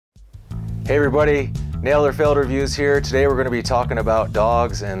Hey everybody, Nailed or Failed Reviews here. Today we're going to be talking about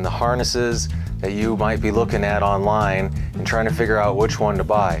dogs and the harnesses that you might be looking at online and trying to figure out which one to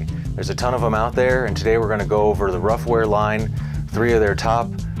buy. There's a ton of them out there, and today we're going to go over the Ruffwear line, 3 of their top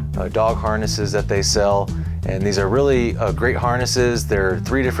dog harnesses that they sell. And these are really great harnesses. There are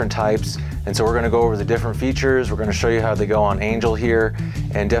 3 different types, and so we're going to go over the different features. We're going to show you how they go on Angel here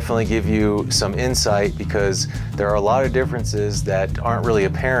and definitely give you some insight, because there are a lot of differences that aren't really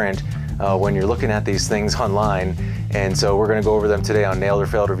apparent when you're looking at these things online. And so we're going to go over them today on Nailed or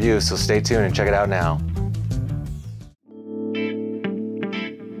Failed Reviews, so stay tuned and check it out now.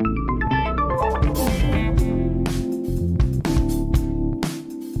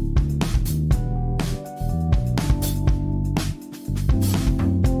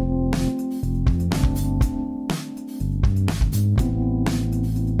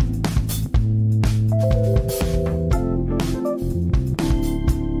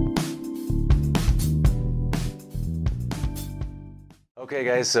 Okay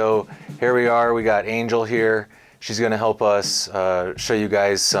guys, so here we are. We got Angel here. She's going to help us show you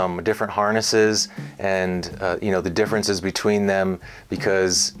guys some different harnesses and you know, the differences between them,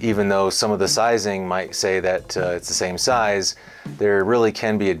 because even though some of the sizing might say that it's the same size, there really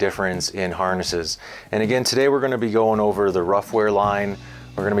can be a difference in harnesses. And again, today we're going to be going over the Ruffwear line.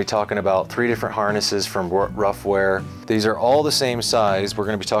 We're going to be talking about 3 different harnesses from Ruffwear. These are all the same size. We're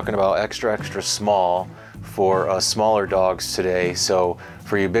going to be talking about extra small for smaller dogs today. So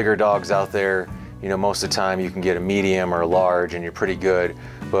for you bigger dogs out there, you know, most of the time you can get a medium or a large and you're pretty good.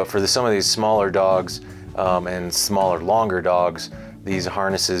 But for some of these smaller dogs and smaller, longer dogs, these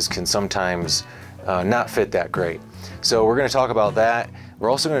harnesses can sometimes not fit that great. So we're going to talk about that. We're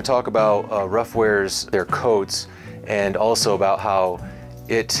also going to talk about Ruffwear's, their coats, and also about how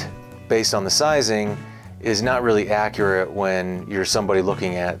it, based on the sizing, is not really accurate when you're somebody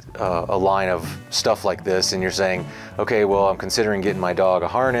looking at a line of stuff like this and you're saying, okay, well, I'm considering getting my dog a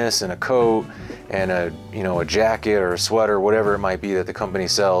harness and a coat and a jacket or a sweater, whatever it might be that the company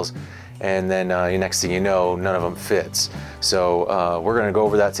sells, and then next thing you know, none of them fits. So we're going to go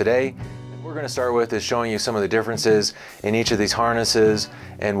over that today. What we're going to start with is showing you some of the differences in each of these harnesses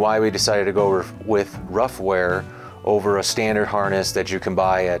and why we decided to go with Ruffwear over a standard harness that you can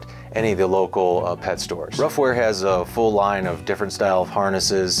buy at any of the local pet stores. Ruffwear has a full line of different style of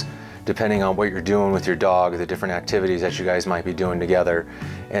harnesses depending on what you're doing with your dog, the different activities that you guys might be doing together.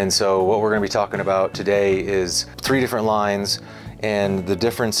 And so what we're going to be talking about today is 3 different lines and the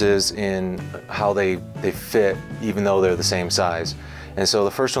differences in how they fit, even though they're the same size. And so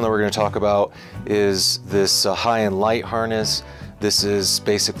the first one that we're going to talk about is this Hi and Light harness. This is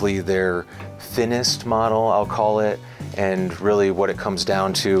basically their thinnest model, I'll call it, and really what it comes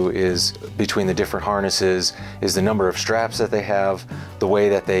down to is, between the different harnesses, is the number of straps that they have, the way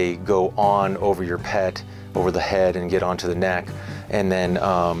that they go on over your pet, over the head and get onto the neck, and then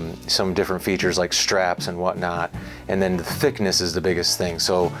some different features like straps and whatnot. And then the thickness is the biggest thing.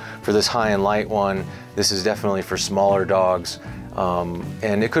 So for this Hi and Light one, this is definitely for smaller dogs.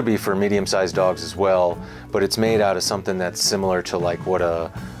 And it could be for medium-sized dogs as well, but it's made out of something that's similar to like what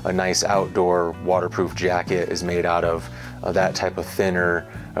a nice outdoor waterproof jacket is made out of, that type of thinner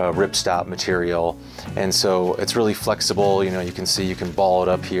ripstop material. And so it's really flexible. You know, you can see you can ball it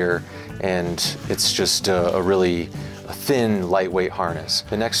up here, and it's just a really thin, lightweight harness.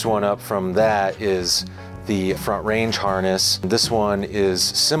 The next one up from that is the Front Range harness. This one is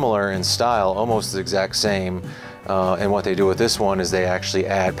similar in style, almost the exact same. And what they do with this one is they actually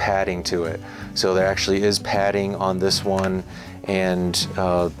add padding to it. So there actually is padding on this one, and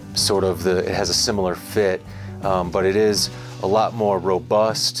it has a similar fit, but it is a lot more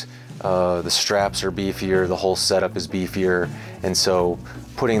robust. The straps are beefier, the whole setup is beefier, and so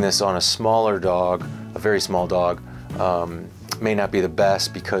putting this on a smaller dog, a very small dog, may not be the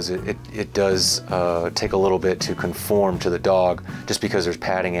best, because it does take a little bit to conform to the dog, just because there's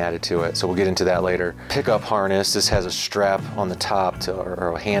padding added to it. So we'll get into that later. Pickup harness. This has a strap on the top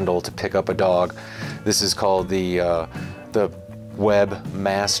or a handle to pick up a dog. This is called the Web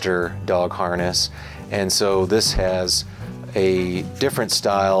Master dog harness, and so this has a different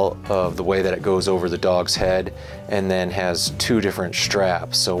style of the way that it goes over the dog's head, and then has 2 different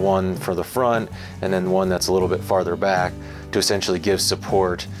straps. So one for the front and then one that's a little bit farther back, to essentially give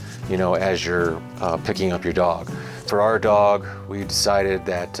support, you know, as you're picking up your dog. For our dog, we decided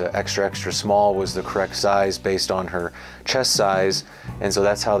that extra small was the correct size based on her chest size, and so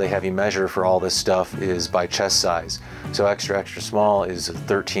that's how they have you measure for all this stuff, is by chest size. So extra small is a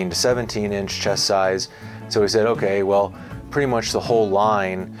 13 to 17 inch chest size. So we said, okay, well, pretty much the whole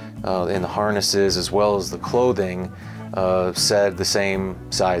line in the harnesses as well as the clothing said the same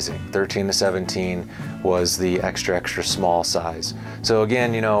sizing. 13 to 17 was the extra small size. So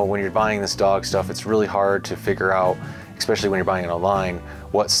again, you know, when you're buying this dog stuff, it's really hard to figure out, especially when you're buying it online,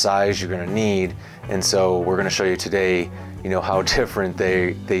 what size you're going to need. And so we're going to show you today, you know, how different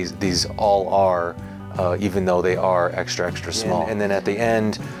these all are, even though they are extra small. And then at the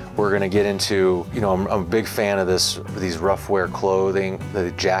end, we're going to get into, you know, I'm a big fan of these Ruffwear clothing, the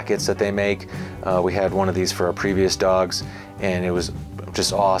jackets that they make. We had one of these for our previous dogs, and it was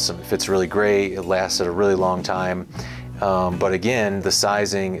just awesome. It fits really great. It lasted a really long time. But again, the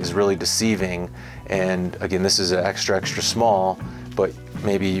sizing is really deceiving. And again, this is an extra small, but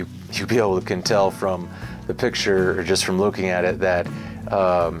maybe you'll be able to tell from the picture or just from looking at it that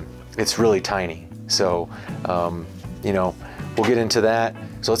it's really tiny. So, you know, we'll get into that.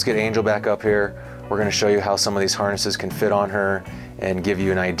 So let's get Angel back up here. We're going to show you how some of these harnesses can fit on her and give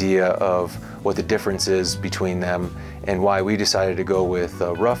you an idea of what the difference is between them and why we decided to go with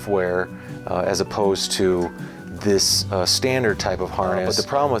Ruffwear as opposed to this standard type of harness. But the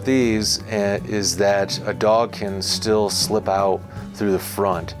problem with these is that a dog can still slip out through the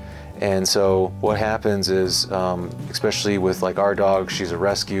front. And so what happens is, especially with like our dog, she's a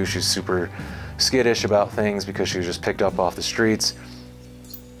rescue, she's super skittish about things because she was just picked up off the streets.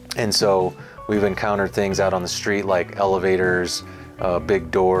 And so we've encountered things out on the street like elevators, big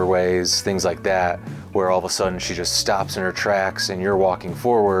doorways, things like that, where all of a sudden she just stops in her tracks and you're walking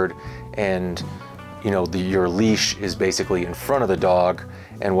forward and you know your leash is basically in front of the dog,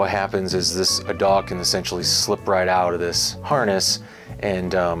 and what happens is a dog can essentially slip right out of this harness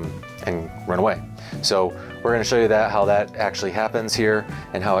and run away. So we're going to show you how that actually happens here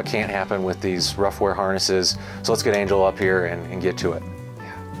and how it can't happen with these Ruffwear harnesses. So let's get Angel up here and get to it.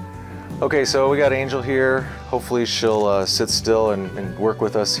 Okay, so we got Angel here. Hopefully she'll sit still and work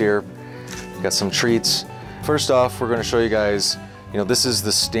with us here. Got some treats. First off, we're going to show you guys, you know, this is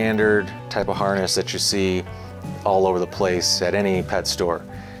the standard type of harness that you see all over the place at any pet store.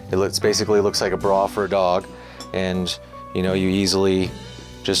 It basically looks like a bra for a dog, and you know, you easily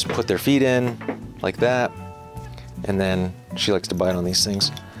just put their feet in like that, and then she likes to bite on these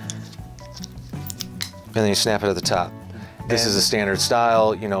things, and then you snap it at the top. This is a standard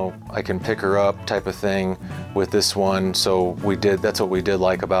style, you know, I can pick her up type of thing with this one. So that's what we did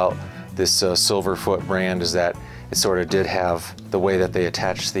like about this Silverfoot brand, is that it sort of did have the way that they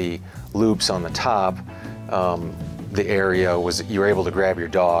attached the loops on the top. The area was, you were able to grab your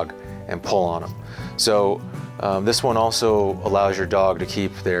dog and pull on them. So this one also allows your dog to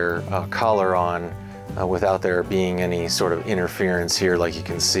keep their collar on without there being any sort of interference here, like you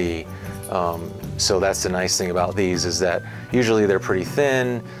can see. So that's the nice thing about these, is that usually they're pretty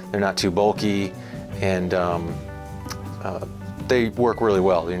thin, they're not too bulky, and they work really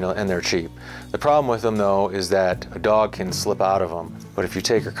well, you know, and they're cheap. The problem with them though is that a dog can slip out of them, but if you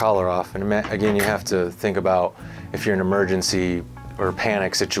take her collar off, and again you have to think about if you're in an emergency or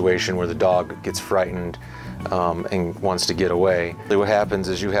panic situation where the dog gets frightened and wants to get away. What happens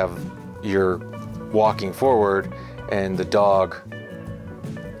is you're walking forward and the dog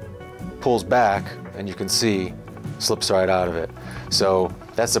pulls back, and you can see slips right out of it. So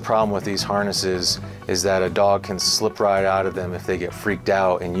that's the problem with these harnesses, is that a dog can slip right out of them if they get freaked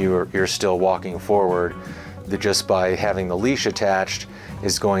out and you're still walking forward. That just by having the leash attached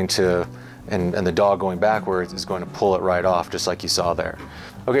is going to, and the dog going backwards is going to pull it right off, just like you saw there.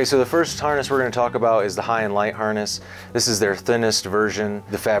 Okay, so the first harness we're going to talk about is the Hi Light harness. This is their thinnest version.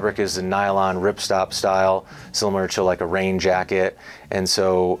 The fabric is a nylon ripstop style, similar to like a rain jacket, and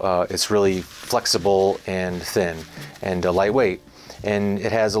so it's really flexible and thin and lightweight. And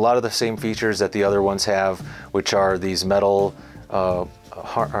it has a lot of the same features that the other ones have, which are these metal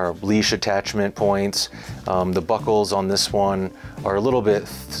leash attachment points. The buckles on this one are a little bit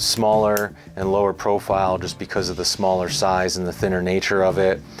smaller and lower profile just because of the smaller size and the thinner nature of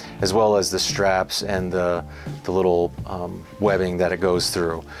it, as well as the straps and the little webbing that it goes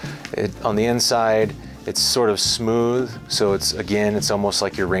through. On the inside, it's sort of smooth, so it's almost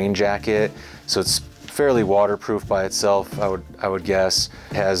like your rain jacket, so it's fairly waterproof by itself, I would guess.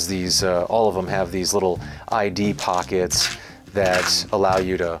 It has these, all of them have these little ID pockets that allow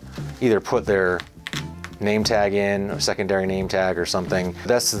you to either put their name tag in, or secondary name tag or something.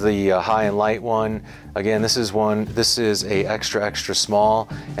 That's the Hi Light one. Again, this is a extra small,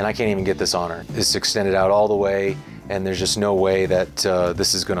 and I can't even get this on her. It's extended out all the way, and there's just no way that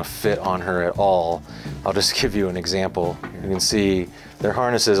this is gonna fit on her at all. I'll just give you an example. You can see their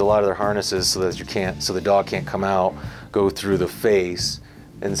harnesses, a lot of their harnesses, so the dog can't come out, go through the face,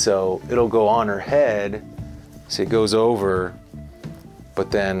 and so it'll go on her head, so it goes over, but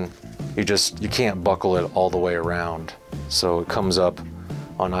then you can't buckle it all the way around. So it comes up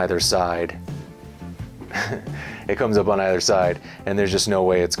on either side. It comes up on either side, and there's just no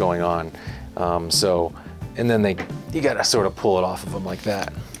way it's going on. And then you gotta sort of pull it off of them like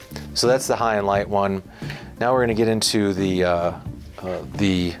that. So that's the Hi and Light one. Now we're gonna get into the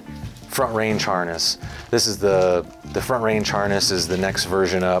front range harness. This is the front range harness is the next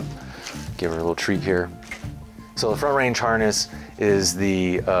version up. Give her a little treat here. So the front range harness is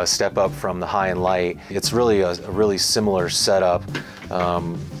the step up from the Hi and Light. It's really a really similar setup,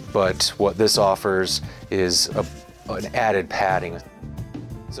 but what this offers is an added padding.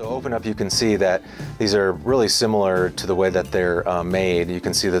 So open up, you can see that these are really similar to the way that they're made. You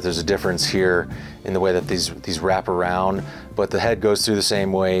can see that there's a difference here in the way that these wrap around, but the head goes through the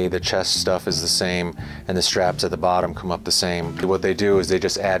same way, the chest stuff is the same, and the straps at the bottom come up the same. What they do is they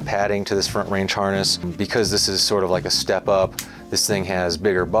just add padding to this front range harness. Because this is sort of like a step up, this thing has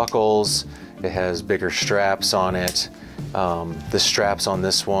bigger buckles, it has bigger straps on it. The straps on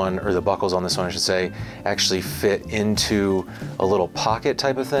this one, or the buckles on this one I should say, actually fit into a little pocket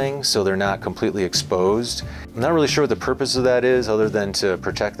type of thing, so they're not completely exposed. I'm not really sure what the purpose of that is, other than to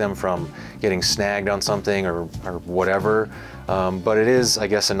protect them from getting snagged on something or whatever. But it is, I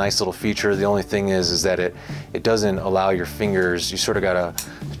guess, a nice little feature. The only thing is that it doesn't allow your fingers, you sort of gotta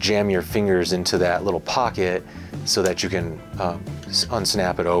jam your fingers into that little pocket so that you can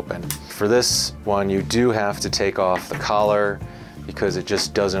unsnap it open. For this one, you do have to take off the collar because it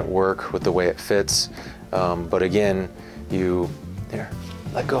just doesn't work with the way it fits. But again, there,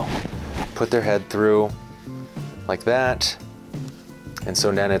 let go. Put their head through like that. And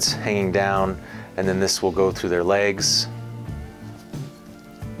so then it's hanging down, and then this will go through their legs.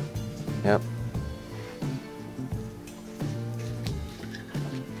 Yep.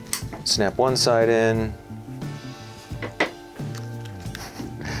 Snap one side in,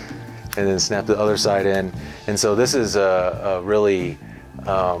 and then snap the other side in. And so this is a really,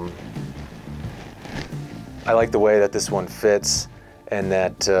 I like the way that this one fits, and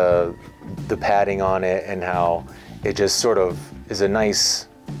that the padding on it, and how it just sort of is a nice,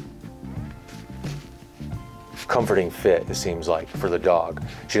 comforting fit, it seems like, for the dog.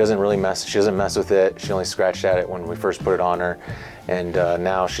 She doesn't mess with it. She only scratched at it when we first put it on her, and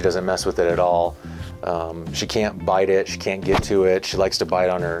now she doesn't mess with it at all. She can't bite it, she can't get to it. She likes to bite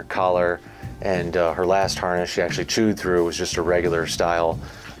on her collar, and her last harness she actually chewed through. It was just a regular style,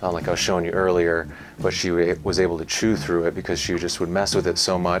 like I was showing you earlier, but she was able to chew through it because she just would mess with it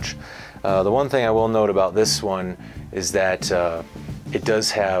so much. The one thing I will note about this one is that it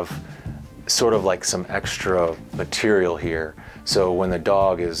does have sort of like some extra material here. So when the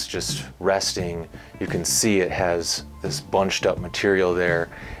dog is just resting, you can see it has this bunched up material there.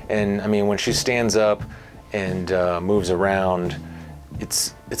 And I mean, when she stands up and moves around,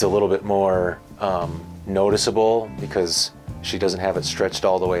 it's a little bit more noticeable because she doesn't have it stretched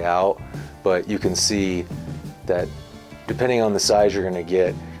all the way out. But you can see that depending on the size you're gonna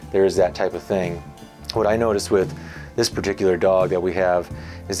get, there is that type of thing. What I noticed with this particular dog that we have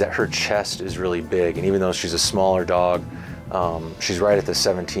is that her chest is really big, and even though she's a smaller dog, she's right at the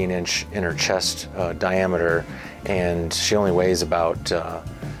 17-inch in her chest diameter, and she only weighs about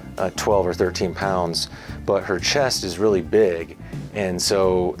 12 or 13 pounds, but her chest is really big, and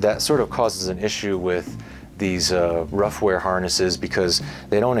so that sort of causes an issue with these Ruffwear harnesses because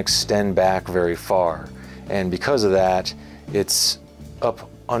they don't extend back very far, and because of that, it's up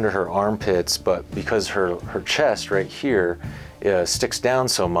under her armpits, but because her chest right here sticks down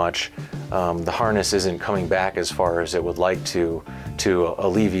so much, the harness isn't coming back as far as it would like to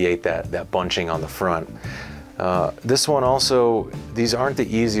alleviate that bunching on the front. This one also, these aren't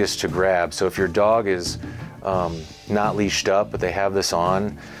the easiest to grab, so if your dog is not leashed up but they have this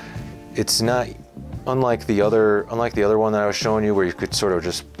on, it's not, unlike the other one that I was showing you where you could sort of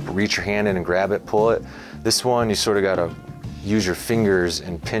just reach your hand in and grab it, pull it. This one you sort of got to use your fingers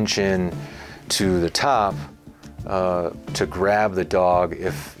and pinch in to the top to grab the dog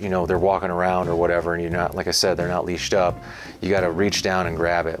if they're walking around or whatever, and you're not, like I said, they're not leashed up. You got to reach down and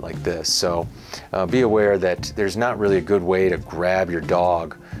grab it like this. So be aware that there's not really a good way to grab your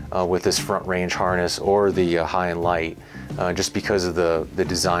dog with this front range harness or the Hi and Light, just because of the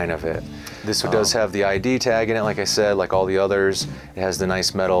design of it. This does have the ID tag in it, like I said, like all the others. It has the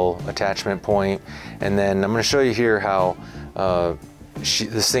nice metal attachment point, and then I'm going to show you here how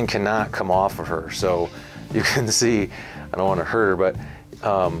this thing cannot come off of her. So you can see, I don't want to hurt her, but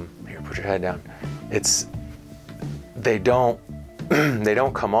here, put your head down. They don't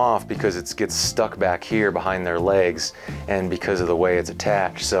come off because it gets stuck back here behind their legs, and because of the way it's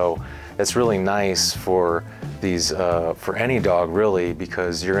attached. So it's really nice for these for any dog really,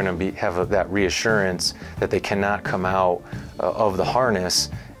 because you're going to have that reassurance that they cannot come out of the harness,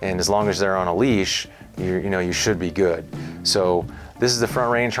 and as long as they're on a leash, you should be good. So this is the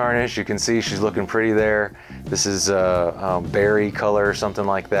front range harness. You can see she's looking pretty there. This is a berry color or something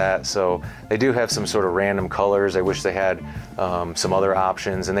like that. So they do have some sort of random colors. I wish they had some other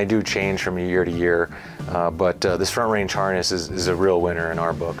options, and they do change from year to year. But this front range harness is a real winner in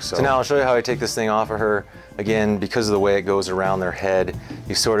our book. So now I'll show you how I take this thing off of her. Again, because of the way it goes around their head,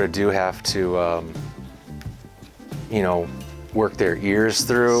 you sort of do have to, work their ears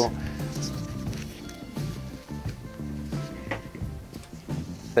through.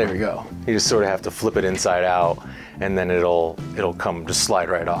 There we go. You just sort of have to flip it inside out, and then it'll come, just slide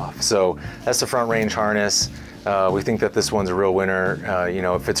right off. So that's the front range harness. We think that this one's a real winner.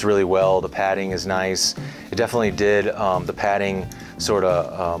 It fits really well. The padding is nice. It definitely did. The padding sort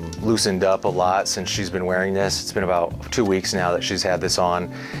of loosened up a lot since she's been wearing this. It's been about 2 weeks now that she's had this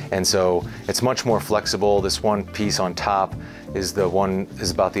on, and so it's much more flexible. This one piece on top is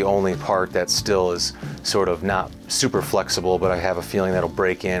about the only part that still is sort of not super flexible, but I have a feeling that'll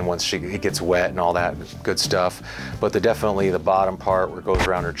break in once it gets wet and all that good stuff. But definitely the bottom part where it goes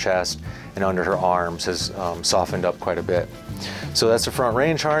around her chest and under her arms has softened up quite a bit. So that's the front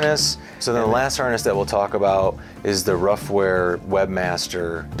range harness. So then the last harness that we'll talk about is the Ruffwear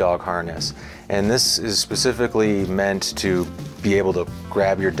Webmaster dog harness. And this is specifically meant to be able to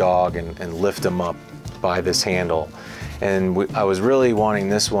grab your dog and lift them up by this handle. And I was really wanting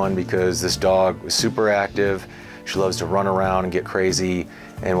this one because this dog is super active. She loves to run around and get crazy.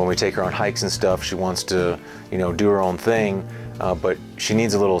 And when we take her on hikes and stuff, she wants to, do her own thing, but she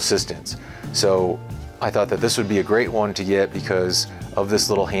needs a little assistance. So I thought that this would be a great one to get because of this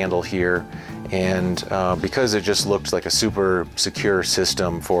little handle here, and because it just looked like a super secure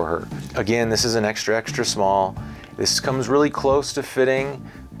system for her. Again, this is an extra small. This comes really close to fitting,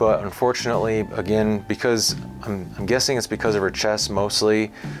 but unfortunately, again, because I'm guessing it's because of her chest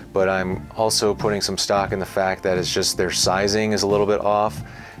mostly, but I'm also putting some stock in the fact that it's just their sizing is a little bit off,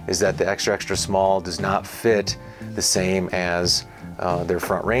 is that the extra small does not fit the same as their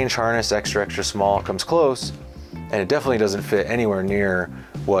front range harness. Extra small comes close, and it definitely doesn't fit anywhere near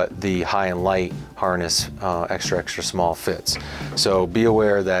what the Hi and Light harness extra small fits. So be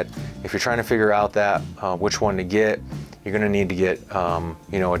aware that if you're trying to figure out that which one to get, you're going to need to get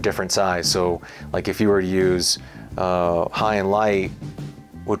a different size. So like if you were to use Hi and Light,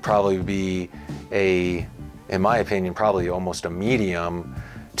 would probably be in my opinion, probably almost a medium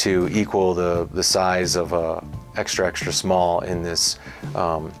to equal the size of a extra small in this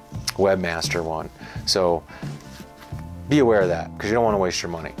Webmaster one. So be aware of that, because you don't want to waste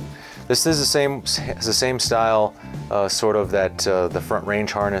your money. This is the same style sort of that the front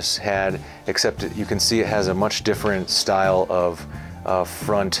range harness had, except you can see it has a much different style of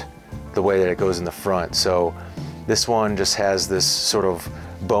front, the way that it goes in the front. So this one just has this sort of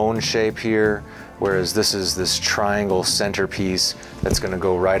bone shape here, whereas this is this triangle centerpiece that's going to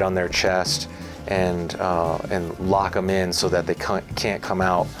go right on their chest and lock them in so that they can't come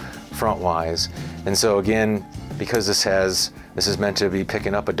out front-wise. And so again, because this is meant to be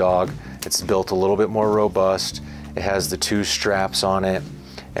picking up a dog, it's built a little bit more robust. It has the 2 straps on it,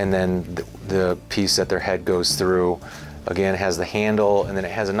 and then the piece that their head goes through, again, has the handle, and then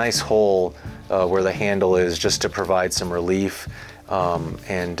it has a nice hole where the handle is, just to provide some relief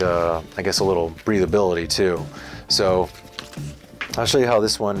and I guess a little breathability too. So I'll show you how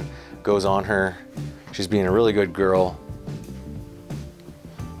this one goes on her. She's being a really good girl.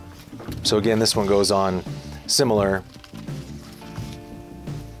 So again, this one goes on similar.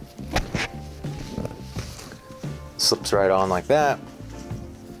 Slips right on like that.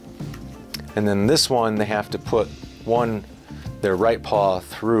 And then this one, they have to put their right paw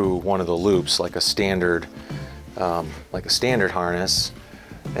through one of the loops, like a standard harness.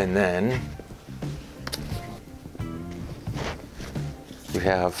 And then you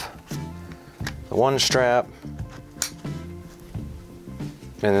have the one strap,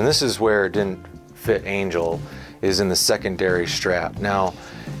 and then this is where it didn't fit Angel, is in the secondary strap. Now,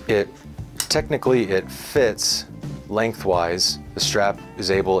 technically it fits lengthwise. The strap is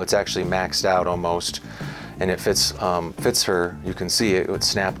it's actually maxed out almost, and it fits her. You can see it's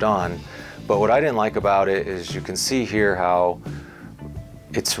snapped on. But what I didn't like about it is you can see here how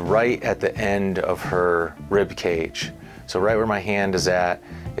it's right at the end of her rib cage. So right where my hand is at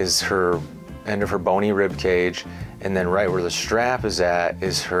is her end of her bony rib cage, and then right where the strap is at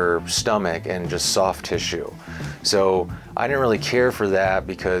is her stomach and just soft tissue. So I didn't really care for that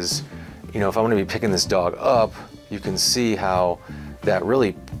because, if I'm going to be picking this dog up, you can see how that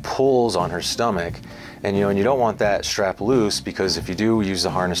really pulls on her stomach. And and you don't want that strap loose, because if you do use the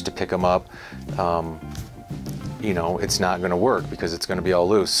harness to pick them up, it's not going to work because it's going to be all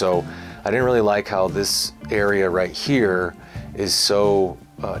loose. So I didn't really like how this area right here is so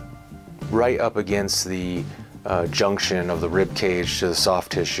right up against the junction of the rib cage to the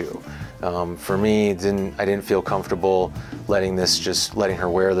soft tissue. For me, I didn't feel comfortable letting her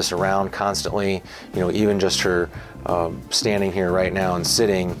wear this around constantly. Even just her standing here right now and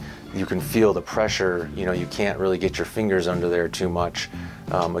sitting, you can feel the pressure. You can't really get your fingers under there too much.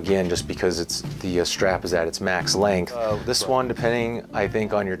 Again, just because the strap is at its max length. This one, depending, I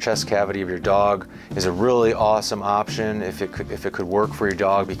think, on your chest cavity of your dog, is a really awesome option if it could work for your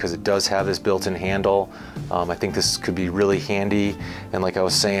dog, because it does have this built-in handle. I think this could be really handy. And like I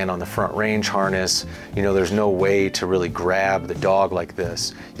was saying, on the front range harness, there's no way to really grab the dog like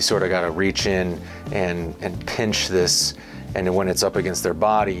this. You sort of got to reach in and pinch this, and then when it's up against their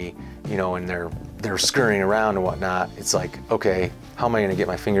body, and they're scurrying around and whatnot, it's like, okay, how am I going to get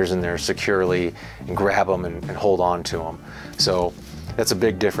my fingers in there securely and grab them and hold on to them? So that's a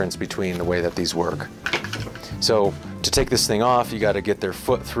big difference between the way that these work. So to take this thing off, you got to get their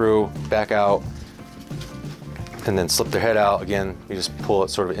foot through, back out, and then slip their head out. Again, you just pull it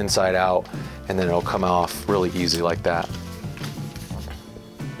sort of inside out, and then it'll come off really easy like that.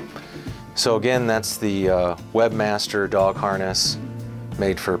 So again, that's the Webmaster dog harness,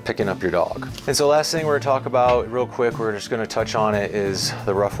 made for picking up your dog. And so last thing we're going to talk about real quick, we're just going to touch on it, is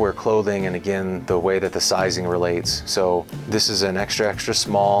the Ruffwear clothing, and again, the way that the sizing relates. So this is an extra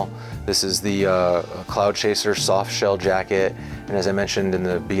small. This is the Cloud Chaser soft shell jacket, and as I mentioned in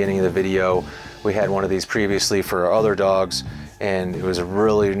the beginning of the video, we had one of these previously for our other dogs, and it was a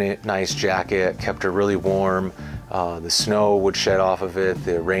really nice jacket, kept her really warm. The snow would shed off of it,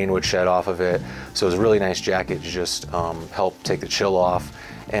 the rain would shed off of it, so it was a really nice jacket to just help take the chill off,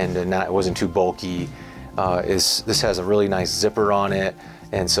 and it wasn't too bulky. This has a really nice zipper on it,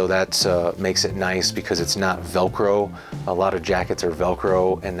 and so that makes it nice because it's not Velcro. A lot of jackets are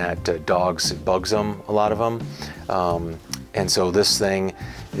Velcro, and that dogs, it bugs them, a lot of them. And so this thing,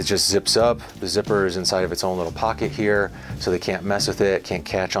 it just zips up. The zipper is inside of its own little pocket here, so they can't mess with it, can't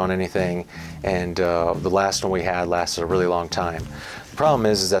catch on anything. And the last one we had lasted a really long time. The problem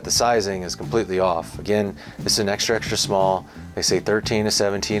is that the sizing is completely off. Again, this is an extra small. They say 13 to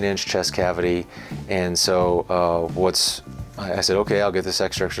 17 inch chest cavity. And so I said, okay, I'll get this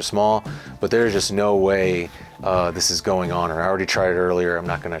extra small, but there's just no way this is going on her. I already tried it earlier. I'm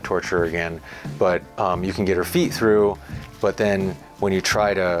not going to torture her again, but you can get her feet through. But then when you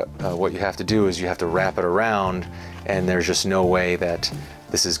try to, what you have to do is you have to wrap it around, and there's just no way that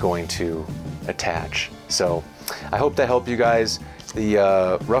this is going to attach. So I hope that helped you guys. The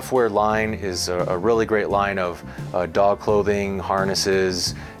Ruffwear line is a really great line of dog clothing,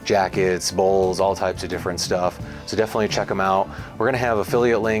 harnesses, jackets, bowls, all types of different stuff. So definitely check them out. We're going to have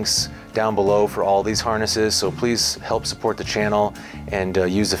affiliate links down below for all these harnesses, so please help support the channel and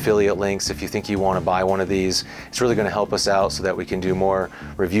use affiliate links if you think you want to buy one of these. It's really going to help us out so that we can do more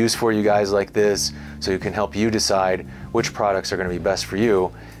reviews for you guys like this, so you can help you decide which products are going to be best for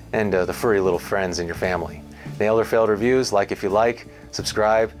you and the furry little friends in your family. Nailed or failed reviews, like if you like,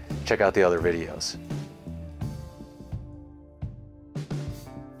 subscribe, check out the other videos.